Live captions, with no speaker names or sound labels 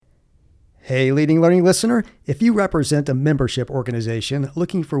Hey, Leading Learning listener, if you represent a membership organization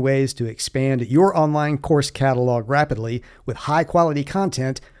looking for ways to expand your online course catalog rapidly with high-quality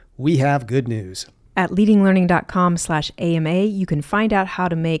content, we have good news. At leadinglearning.com/AMA, you can find out how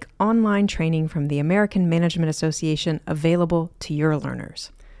to make online training from the American Management Association available to your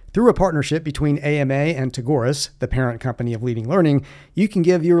learners. Through a partnership between AMA and Tagoras, the parent company of Leading Learning, you can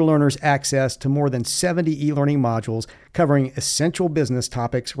give your learners access to more than 70 e-learning modules covering essential business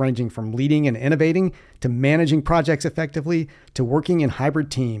topics ranging from leading and innovating to managing projects effectively to working in hybrid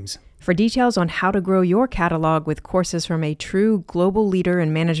teams. For details on how to grow your catalog with courses from a true global leader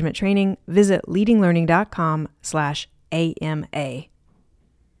in management training, visit leadinglearning.com/AMA.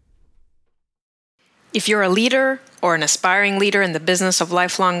 If you're a leader or an aspiring leader in the business of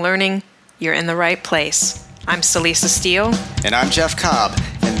lifelong learning, you're in the right place. I'm Celisa Steele. And I'm Jeff Cobb,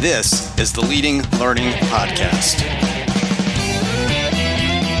 and this is the Leading Learning Podcast.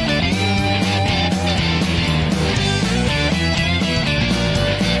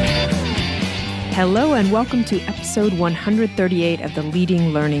 Hello and welcome to episode 138 of the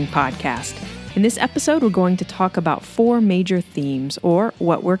Leading Learning Podcast. In this episode, we're going to talk about four major themes, or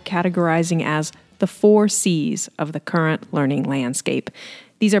what we're categorizing as the 4 C's of the current learning landscape.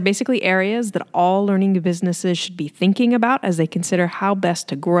 These are basically areas that all learning businesses should be thinking about as they consider how best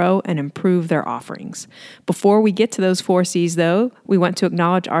to grow and improve their offerings. Before we get to those 4 C's, though, we want to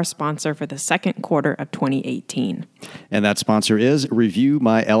acknowledge our sponsor for the second quarter of 2018. And that sponsor is Review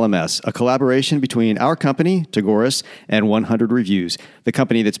My LMS, a collaboration between our company, Tagoras, and 100 Reviews, the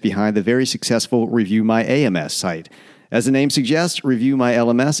company that's behind the very successful Review My AMS site. As the name suggests, Review My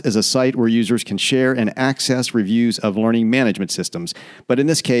LMS is a site where users can share and access reviews of learning management systems. But in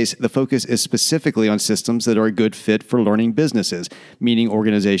this case, the focus is specifically on systems that are a good fit for learning businesses, meaning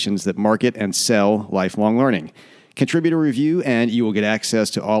organizations that market and sell lifelong learning. Contribute a review and you will get access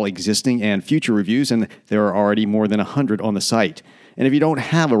to all existing and future reviews, and there are already more than 100 on the site. And if you don't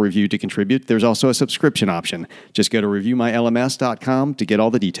have a review to contribute, there's also a subscription option. Just go to reviewmylms.com to get all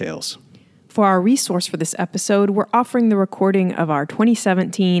the details. For our resource for this episode, we're offering the recording of our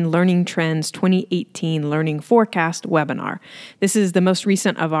 2017 Learning Trends 2018 Learning Forecast webinar. This is the most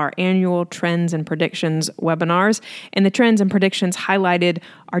recent of our annual Trends and Predictions webinars, and the trends and predictions highlighted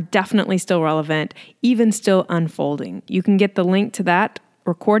are definitely still relevant, even still unfolding. You can get the link to that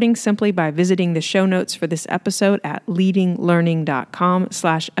recording simply by visiting the show notes for this episode at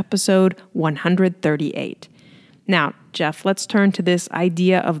leadinglearning.com/episode 138. Now, Jeff, let's turn to this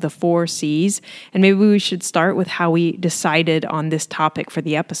idea of the 4 C's, and maybe we should start with how we decided on this topic for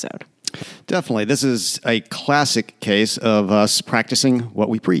the episode. Definitely. This is a classic case of us practicing what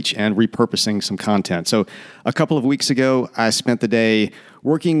we preach and repurposing some content. So a couple of weeks ago, I spent the day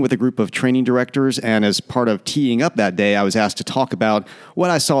working with a group of training directors, and as part of teeing up that day, I was asked to talk about what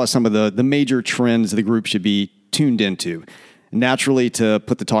I saw as some of the major trends the group should be tuned into. Naturally, to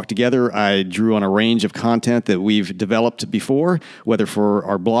put the talk together, I drew on a range of content that we've developed before, whether for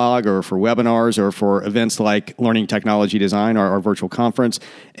our blog or for webinars or for events like Learning Technology Design, our virtual conference,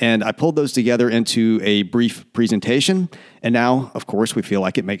 and I pulled those together into a brief presentation. And now, of course, we feel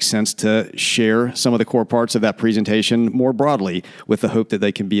like it makes sense to share some of the core parts of that presentation more broadly with the hope that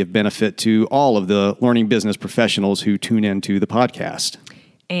they can be of benefit to all of the learning business professionals who tune into the podcast.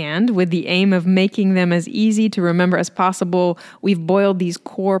 And with the aim of making them as easy to remember as possible, we've boiled these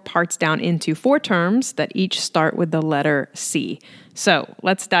core parts down into 4 terms that each start with the letter C. So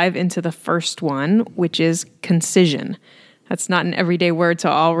let's dive into the first one, which is concision. That's not an everyday word, so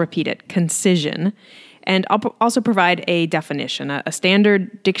I'll repeat it, concision. And I'll also provide a definition. A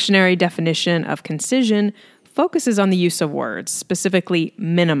standard dictionary definition of concision focuses on the use of words, specifically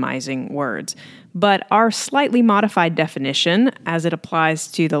minimizing words. But our slightly modified definition, as it applies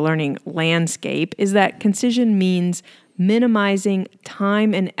to the learning landscape, is that concision means minimizing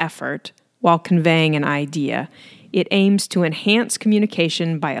time and effort while conveying an idea. It aims to enhance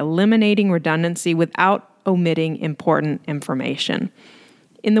communication by eliminating redundancy without omitting important information.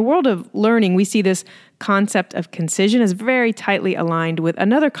 In the world of learning, we see this concept of concision as very tightly aligned with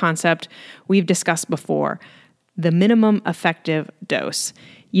another concept we've discussed before, the minimum effective dose.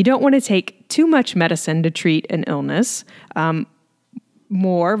 You don't want to take too much medicine to treat an illness.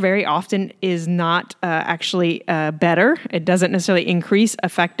 More very often is not actually better. It doesn't necessarily increase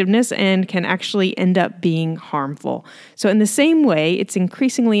effectiveness and can actually end up being harmful. So in the same way, it's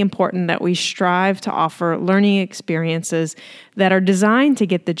increasingly important that we strive to offer learning experiences that are designed to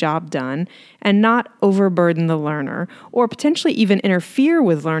get the job done and not overburden the learner or potentially even interfere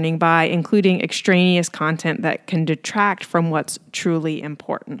with learning by including extraneous content that can detract from what's truly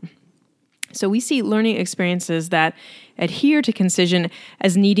important. So we see learning experiences that adhere to concision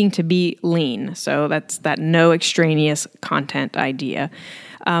as needing to be lean. So that's that no extraneous content idea.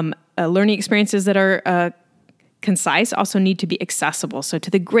 Learning experiences that are concise also need to be accessible. So to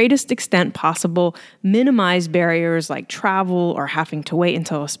the greatest extent possible, minimize barriers like travel or having to wait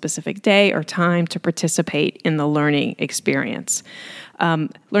until a specific day or time to participate in the learning experience.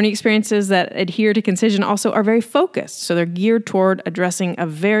 Learning experiences that adhere to concision also are very focused. So they're geared toward addressing a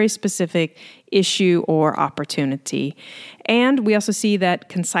very specific issue or opportunity. And we also see that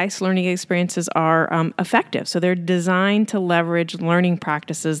concise learning experiences are effective. So they're designed to leverage learning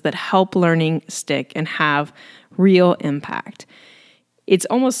practices that help learning stick and have real impact. It's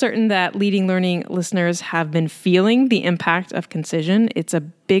almost certain that Leading Learning listeners have been feeling the impact of concision. It's a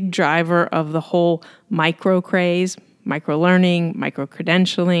big driver of the whole micro craze, micro-learning,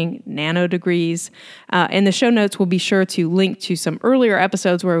 micro-credentialing, nano degrees. In the show notes, we'll be sure to link to some earlier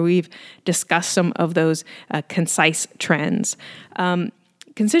episodes where we've discussed some of those concise trends.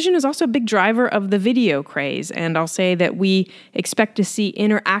 Concision is also a big driver of the video craze, and I'll say that we expect to see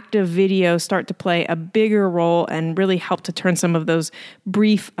interactive video start to play a bigger role and really help to turn some of those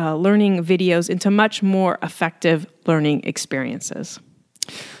brief learning videos into much more effective learning experiences.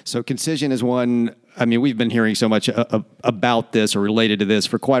 So concision is one, we've been hearing so much about this or related to this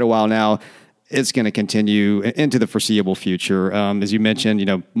for quite a while now. It's going to continue into the foreseeable future. As you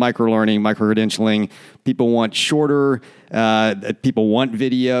mentioned, micro-learning, micro-credentialing, people want shorter, people want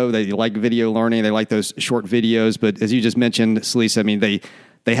video, they like video learning, they like those short videos. But as you just mentioned, Celise,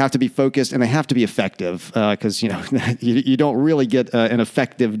 they have to be focused and they have to be effective because you don't really get an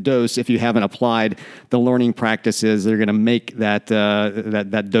effective dose if you haven't applied the learning practices that are going to make that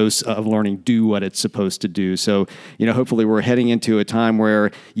dose of learning do what it's supposed to do. So hopefully we're heading into a time where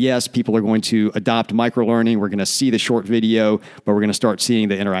yes, people are going to adopt microlearning. We're going to see the short video, but we're going to start seeing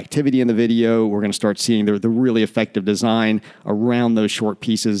the interactivity in the video. We're going to start seeing the really effective design around those short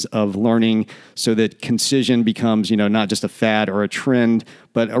pieces of learning, so that concision becomes not just a fad or a trend,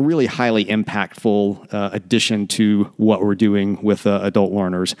 but a really highly impactful addition to what we're doing with adult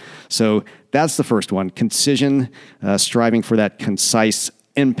learners. So that's the first one, concision, striving for that concise,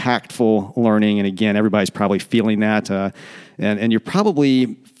 impactful learning. And again, everybody's probably feeling that. And you're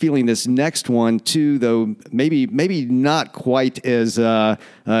probably feeling this next one too, though maybe not quite as,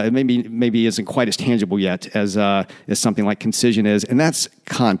 maybe isn't quite as tangible yet as something like concision is, and that's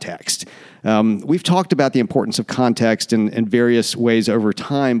context. We've talked about the importance of context in various ways over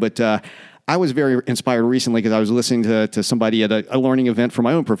time, but I was very inspired recently because I was listening to somebody at a learning event for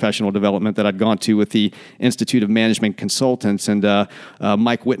my own professional development that I'd gone to with the Institute of Management Consultants, and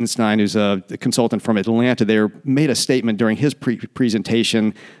Mike Wittenstein, who's a consultant from Atlanta there, made a statement during his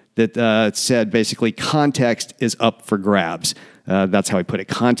presentation that said basically context is up for grabs. That's how he put it.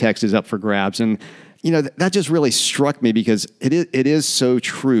 Context is up for grabs. And that just really struck me because it is so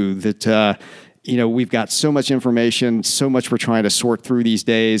true that, we've got so much information, so much we're trying to sort through these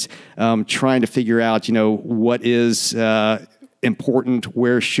days, trying to figure out, what is important,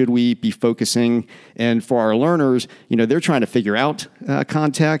 where should we be focusing. And for our learners, they're trying to figure out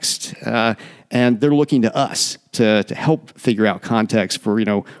context, and they're looking to us to help figure out context for,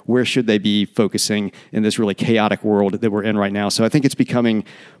 where should they be focusing in this really chaotic world that we're in right now. So I think it's becoming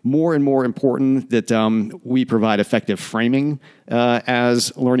more and more important that we provide effective framing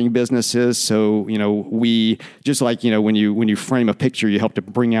as learning businesses. So, we, just like, when you frame a picture, you help to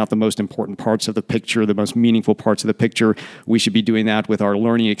bring out the most important parts of the picture, the most meaningful parts of the picture. We should be doing that with our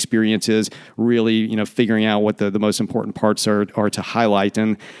learning experiences, really, figuring out what the most important parts are to highlight.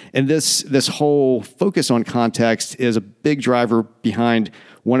 And this whole focus on context is a big driver behind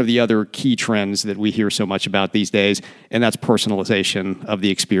one of the other key trends that we hear so much about these days, and that's personalization of the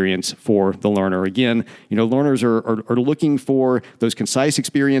experience for the learner. Again, learners are looking for those concise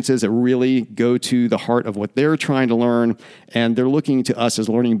experiences that really go to the heart of what they're trying to learn, and they're looking to us as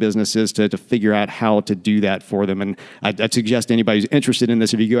learning businesses to figure out how to do that for them. And I'd suggest anybody who's interested in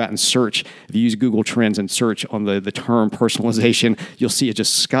this, if you go out and search, if you use Google Trends and search on the term personalization, you'll see it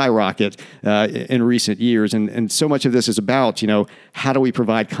just skyrocket in recent years. And so much of this is about, how do we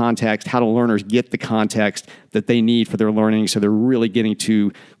provide context? How do learners get the context that they need for their learning so they're really getting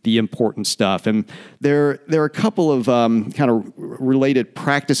to the important stuff? And there are a couple of kind of related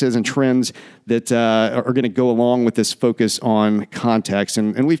practices and trends that are going to go along with this focus on context.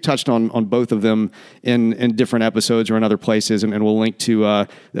 And we've touched on both of them in different episodes or in other places, and we'll link to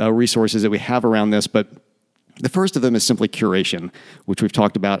resources that we have around this. But The first of them is simply curation, which we've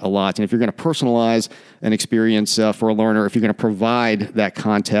talked about a lot. And if you're going to personalize an experience for a learner, if you're going to provide that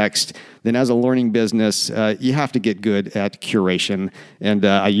context, then as a learning business, you have to get good at curation. And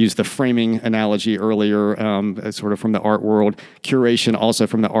I used the framing analogy earlier, sort of from the art world. Curation also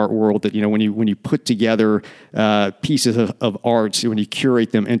from the art world, that when you put together pieces of art, when you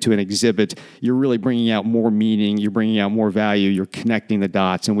curate them into an exhibit, you're really bringing out more meaning, you're bringing out more value, you're connecting the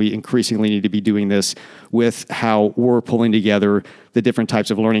dots. And we increasingly need to be doing this with how we're pulling together the different types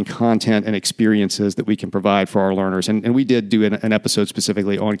of learning content and experiences that we can provide for our learners. And we did do an episode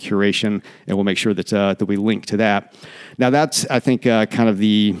specifically on curation, and we'll make sure that we link to that. Now that's, I think, kind of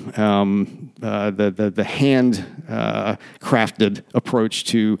the hand crafted approach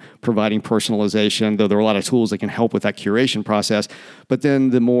to providing personalization, though there are a lot of tools that can help with that curation process. But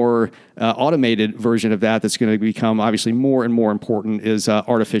then the more automated version of that's going to become obviously more and more important is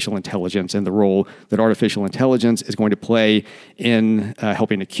artificial intelligence, and the role that artificial intelligence is going to play in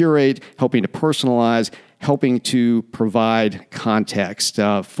helping to curate, helping to personalize, helping to provide context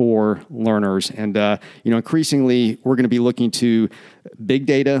for learners. And increasingly, we're going to be looking to big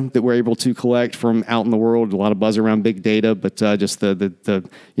data that we're able to collect from out in the world. A lot of buzz around big data, but just the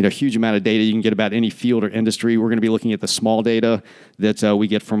huge amount of data you can get about any field or industry. We're going to be looking at the small data that we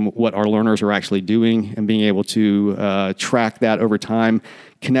get from what our learners are actually doing, and being able to track that over time,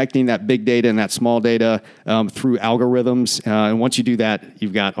 connecting that big data and that small data through algorithms. And once you do that,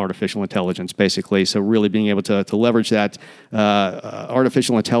 you've got artificial intelligence, basically. So really being able to leverage that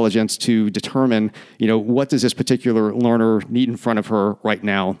artificial intelligence to determine, what does this particular learner need in front of her right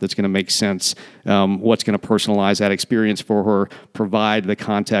now that's going to make sense, what's going to personalize that experience for her, provide the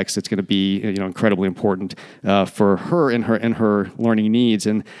context that's going to be incredibly important for her and her learning needs.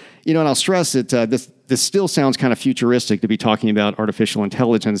 And and I'll stress that this still sounds kind of futuristic to be talking about artificial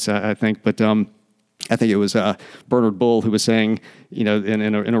intelligence, I think, but I think it was Bernard Bull who was saying, in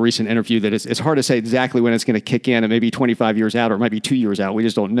a recent interview, that it's hard to say exactly when it's going to kick in. It may be 25 years out, or it might be 2 years out. We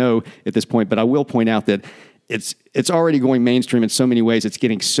just don't know at this point. But I will point out that it's already going mainstream in so many ways. It's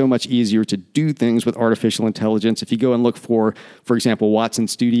getting so much easier to do things with artificial intelligence. If you go and look for example, Watson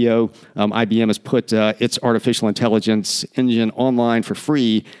Studio, IBM has put its artificial intelligence engine online for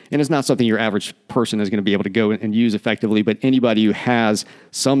free, and it's not something your average person is going to be able to go and use effectively, but anybody who has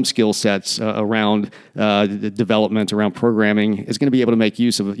some skill sets around development, around programming, is going to be able to make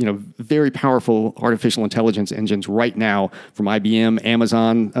use of very powerful artificial intelligence engines right now from IBM.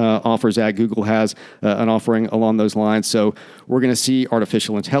 Amazon offers that. Google has an offering along those lines. So we're going to see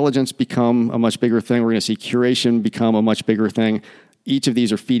artificial intelligence become a much bigger thing. We're going to see curation become a much bigger thing. Each of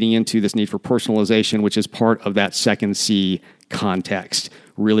these are feeding into this need for personalization, which is part of that second C, context.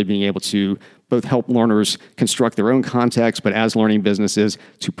 Really being able to both help learners construct their own context, but as learning businesses,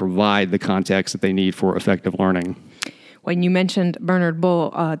 to provide the context that they need for effective learning. When you mentioned Bernard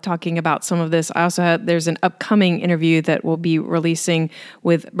Bull talking about some of this, there's an upcoming interview that we'll be releasing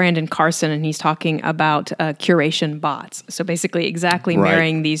with Brandon Carson, and he's talking about curation bots. So basically exactly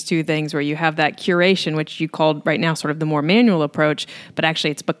marrying these two things, where you have that curation, which you called right now sort of the more manual approach, but actually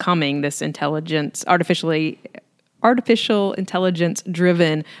it's becoming this artificial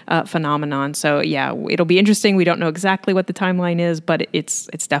intelligence-driven phenomenon. So yeah, it'll be interesting. We don't know exactly what the timeline is, but it's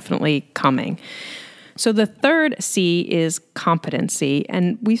definitely coming. So the third C is competency,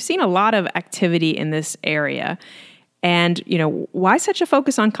 and we've seen a lot of activity in this area. And, why such a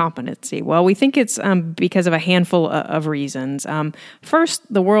focus on competency? Well, we think it's because of a handful of reasons.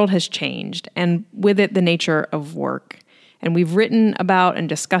 First, the world has changed, and with it, the nature of work. And we've written about and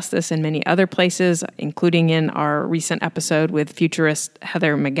discussed this in many other places, including in our recent episode with futurist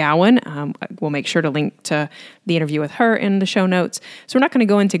Heather McGowan. We'll make sure to link to the interview with her in the show notes. So we're not going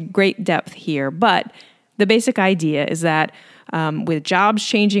to go into great depth here, but the basic idea is that with jobs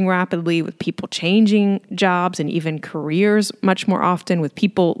changing rapidly, with people changing jobs and even careers much more often, with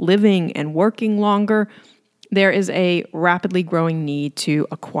people living and working longer, there is a rapidly growing need to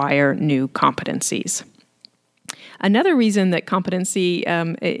acquire new competencies. Another reason that competency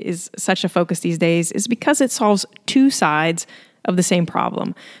is such a focus these days is because it solves two sides of the same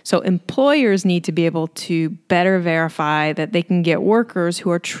problem. So employers need to be able to better verify that they can get workers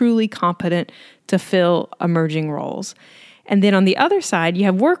who are truly competent to fill emerging roles. And then on the other side, you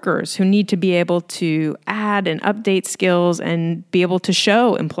have workers who need to be able to add and update skills and be able to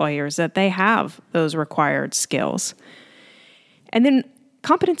show employers that they have those required skills. And then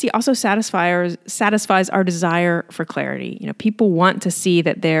competency also satisfies our desire for clarity. People want to see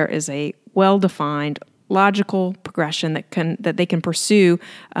that there is a well-defined, logical progression that they can pursue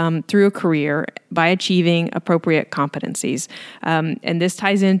through a career by achieving appropriate competencies. And this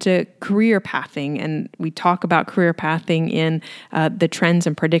ties into career pathing, and we talk about career pathing in the Trends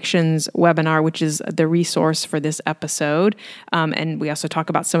and Predictions webinar, which is the resource for this episode. And we also talk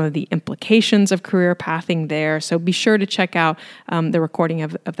about some of the implications of career pathing there. So be sure to check out the recording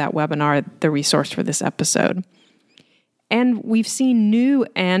of that webinar, the resource for this episode. And we've seen new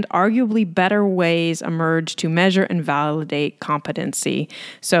and arguably better ways emerge to measure and validate competency.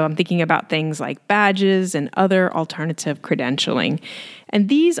 So I'm thinking about things like badges and other alternative credentialing. And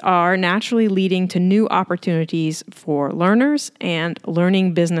these are naturally leading to new opportunities for learners and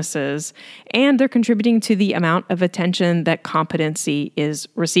learning businesses, and they're contributing to the amount of attention that competency is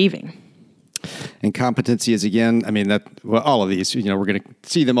receiving. And competency is, again, all of these, we're going to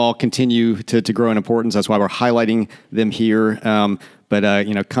see them all continue to grow in importance. That's why we're highlighting them here.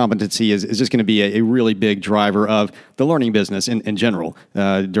 But competency is just going to be a really big driver of the learning business in general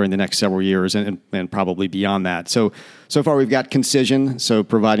during the next several years and probably beyond that. So far we've got Concision, so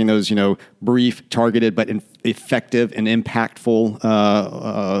providing those, brief, targeted, but effective and impactful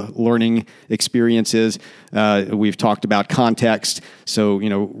learning experiences. We've talked about context, so,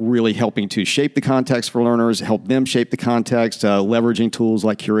 really helping to shape the context for learners, help them shape the context, leveraging tools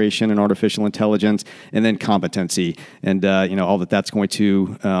like curation and artificial intelligence, and then competency, and, all that's going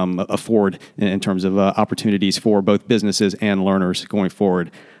to afford in terms of opportunities for both businesses and learners going forward.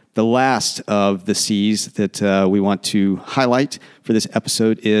 The last of the C's that we want to highlight for this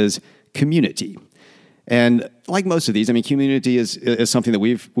episode is community. And like most of these, community is something that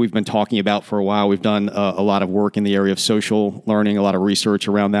we've been talking about for a while. We've done a lot of work in the area of social learning, a lot of research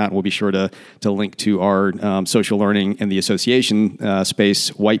around that. And we'll be sure to link to our social learning in the association space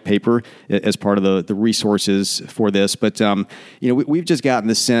white paper as part of the resources for this. But we've just gotten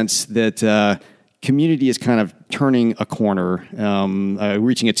the sense that community is kind of turning a corner,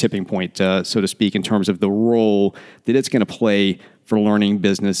 reaching a tipping point, so to speak, in terms of the role that it's going to play for learning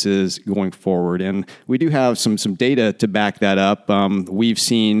businesses going forward. And we do have some data to back that up. We've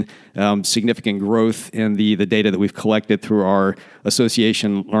seen significant growth in the data that we've collected through our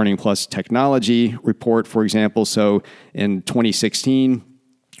Association Learning Plus Technology report, for example. So in 2016,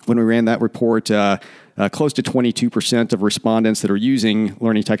 when we ran that report, close to 22% of respondents that are using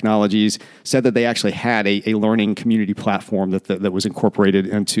learning technologies said that they actually had a learning community platform that was incorporated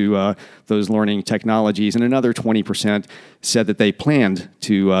into those learning technologies. And another 20% said that they planned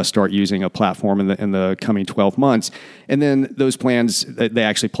to start using a platform in the coming 12 months. And then those plans, they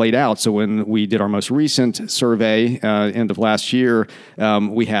actually played out. So when we did our most recent survey, end of last year,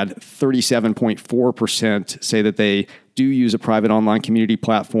 we had 37.4% say that they do use a private online community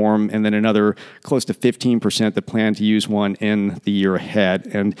platform, and then another close to 15% that plan to use one in the year ahead.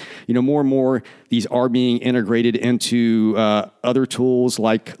 And more and more, these are being integrated into other tools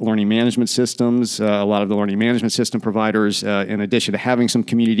like learning management systems. A lot of the learning management system providers, in addition to having some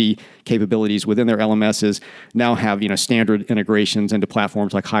community capabilities within their LMSs, now have standard integrations into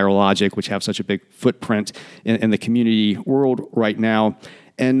platforms like HigherLogic, which have such a big footprint in the community world right now.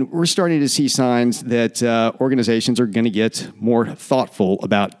 And we're starting to see signs that organizations are going to get more thoughtful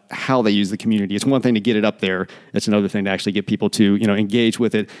about how they use the community. It's one thing to get it up there. It's another thing to actually get people to engage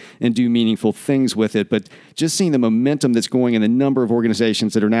with it and do meaningful things with it. But just seeing the momentum that's going in the number of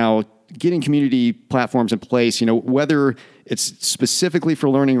organizations that are now getting community platforms in place, whether it's specifically for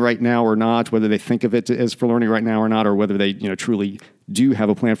learning right now or not, whether they think of it as for learning right now or not, or whether they truly do have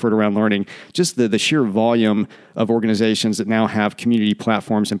a plan for it around learning, just the sheer volume of organizations that now have community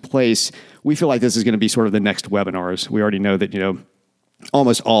platforms in place, we feel like this is going to be sort of the next webinars. We already know that,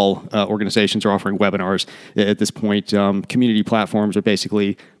 almost all organizations are offering webinars at this point. Community platforms are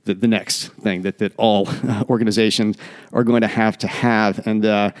basically the next thing that all organizations are going to have.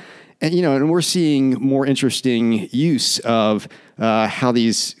 And we're seeing more interesting use of how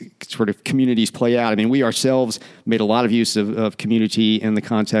these sort of communities play out. We ourselves made a lot of use of community in the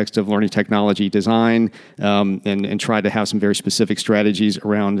context of learning technology design, and tried to have some very specific strategies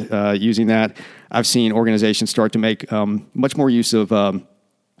around using that. I've seen organizations start to make much more use of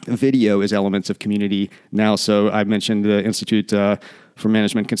video as elements of community now. So I mentioned the Institute for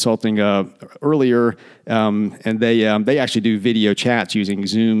Management Consulting earlier, and they actually do video chats using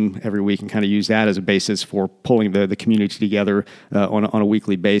Zoom every week and kind of use that as a basis for pulling the community together on a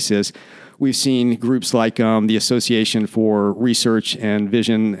weekly basis. We've seen groups like the Association for Research and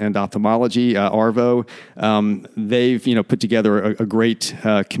Vision and Ophthalmology, ARVO. They've put together a great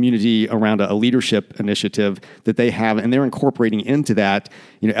community around a leadership initiative that they have, and they're incorporating into that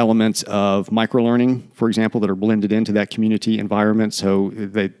elements of microlearning, for example, that are blended into that community environment. So So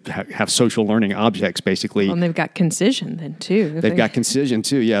they have social learning objects, basically. Well, and they've got Concision then, too. They've got Concision,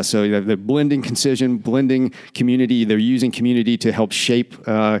 too, yeah. So they're blending Concision, blending community. They're using community to help shape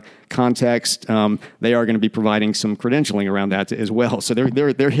context. They are going to be providing some credentialing around that as well. So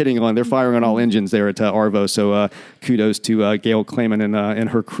they're firing on all engines there at Arvo. So kudos to Gail Clayman and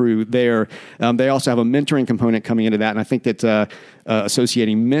her crew there. They also have a mentoring component coming into that, and I think that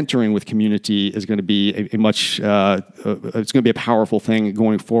associating mentoring with community is going to be it's going to be a powerful thing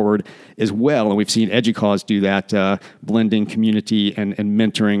going forward as well. And we've seen EDUCAUSE do that, blending community and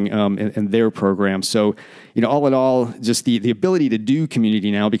mentoring in their program. So, all in all, just the ability to do community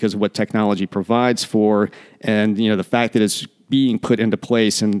now because of what technology provides for, and the fact that it's being put into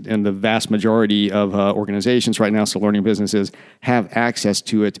place, and the vast majority of organizations right now, so learning businesses, have access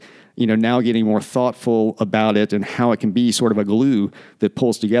to it. Now getting more thoughtful about it and how it can be sort of a glue that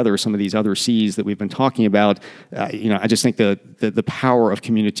pulls together some of these other C's that we've been talking about. I just think the power of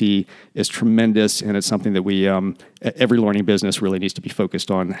community is tremendous, and it's something that every learning business really needs to be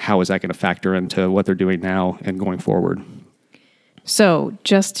focused on. How is that going to factor into what they're doing now and going forward? So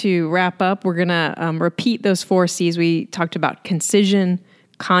just to wrap up, we're going to repeat those 4 C's. We talked about concision,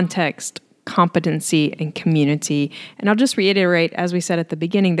 context, competency, and community. And I'll just reiterate, as we said at the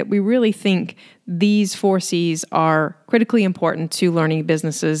beginning, that we really think these 4 C's are critically important to learning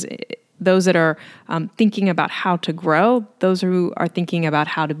businesses. Those that are thinking about how to grow, those who are thinking about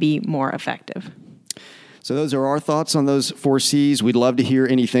how to be more effective. So those are our thoughts on those 4 C's. We'd love to hear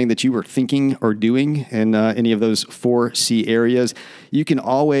anything that you were thinking or doing in any of those 4 C areas. You can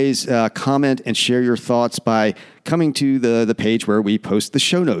always comment and share your thoughts by coming to the page where we post the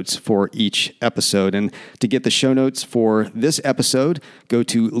show notes for each episode. And to get the show notes for this episode, go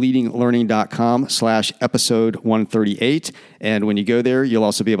to leadinglearning.com/episode 138. And when you go there, you'll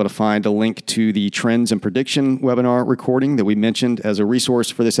also be able to find a link to the Trends and Prediction webinar recording that we mentioned as a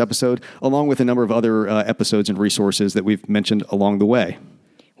resource for this episode, along with a number of other episodes and resources that we've mentioned along the way.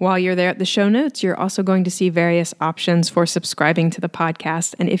 While you're there at the show notes, you're also going to see various options for subscribing to the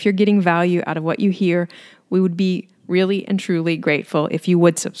podcast. And if you're getting value out of what you hear, we would be really and truly grateful if you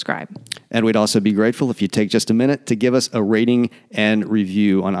would subscribe. And we'd also be grateful if you take just a minute to give us a rating and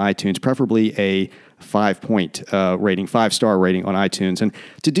review on iTunes, preferably a 5-point rating, 5-star rating on iTunes. And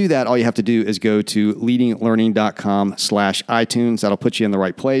to do that, all you have to do is go to leadinglearning.com/iTunes. That'll put you in the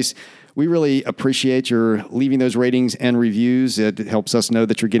right place. We really appreciate your leaving those ratings and reviews. It helps us know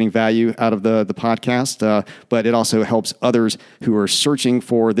that you're getting value out of the podcast, but it also helps others who are searching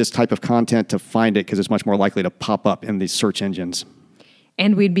for this type of content to find it because it's much more likely to pop up in these search engines.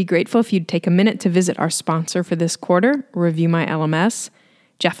 And we'd be grateful if you'd take a minute to visit our sponsor for this quarter, Review My LMS.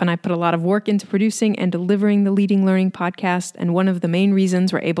 Jeff and I put a lot of work into producing and delivering the Leading Learning podcast, and one of the main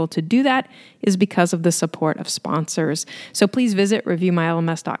reasons we're able to do that is because of the support of sponsors. So please visit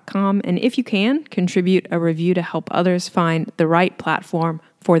reviewmylms.com, and if you can, contribute a review to help others find the right platform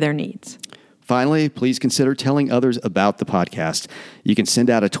for their needs. Finally, please consider telling others about the podcast. You can send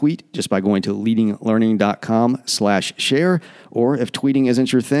out a tweet just by going to leadinglearning.com/share, or if tweeting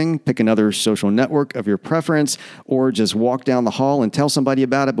isn't your thing, pick another social network of your preference, or just walk down the hall and tell somebody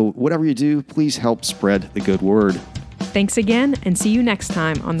about it. But whatever you do, please help spread the good word. Thanks again, and see you next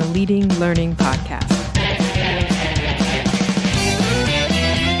time on the Leading Learning podcast.